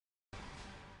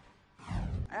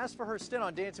as for her stint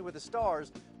on Dancing with the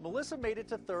Stars, Melissa made it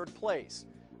to 3rd place.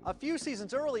 A few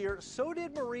seasons earlier, so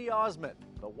did Marie Osmond.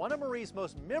 But one of Marie's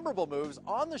most memorable moves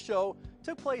on the show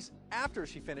took place after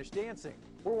she finished dancing.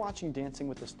 We're watching Dancing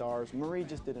with the Stars. Marie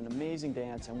just did an amazing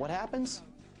dance, and what happens?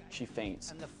 She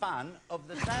faints. And the fun of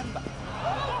the samba.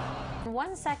 In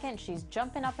 1 second, she's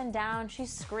jumping up and down,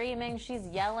 she's screaming, she's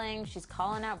yelling, she's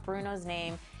calling out Bruno's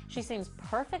name. She seems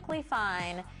perfectly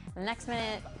fine. The next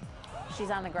minute,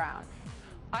 she's on the ground.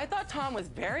 I thought Tom was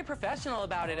very professional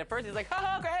about it. At first, he's like,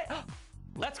 oh, great.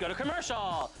 Let's go to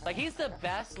commercial. Like, he's the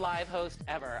best live host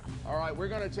ever. All right, we're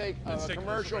going to take a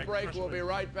commercial break. We'll be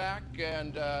right back,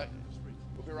 and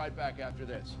we'll be right back after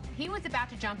this. He was about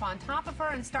to jump on top of her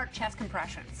and start chest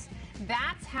compressions.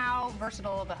 That's how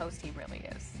versatile of a host he really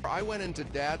is. I went into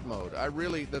dad mode.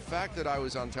 The fact that I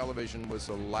was on television was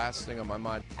the last thing on my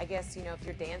mind. I guess, you know, if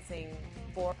you're dancing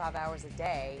 4 or 5 hours a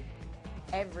day,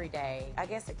 every day, I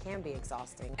guess it can be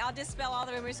exhausting. I'll dispel all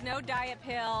the rumors, no diet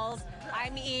pills,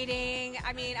 I'm eating.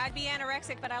 I mean, I'd be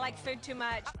anorexic, but I like food too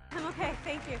much. I'm okay,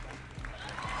 thank you.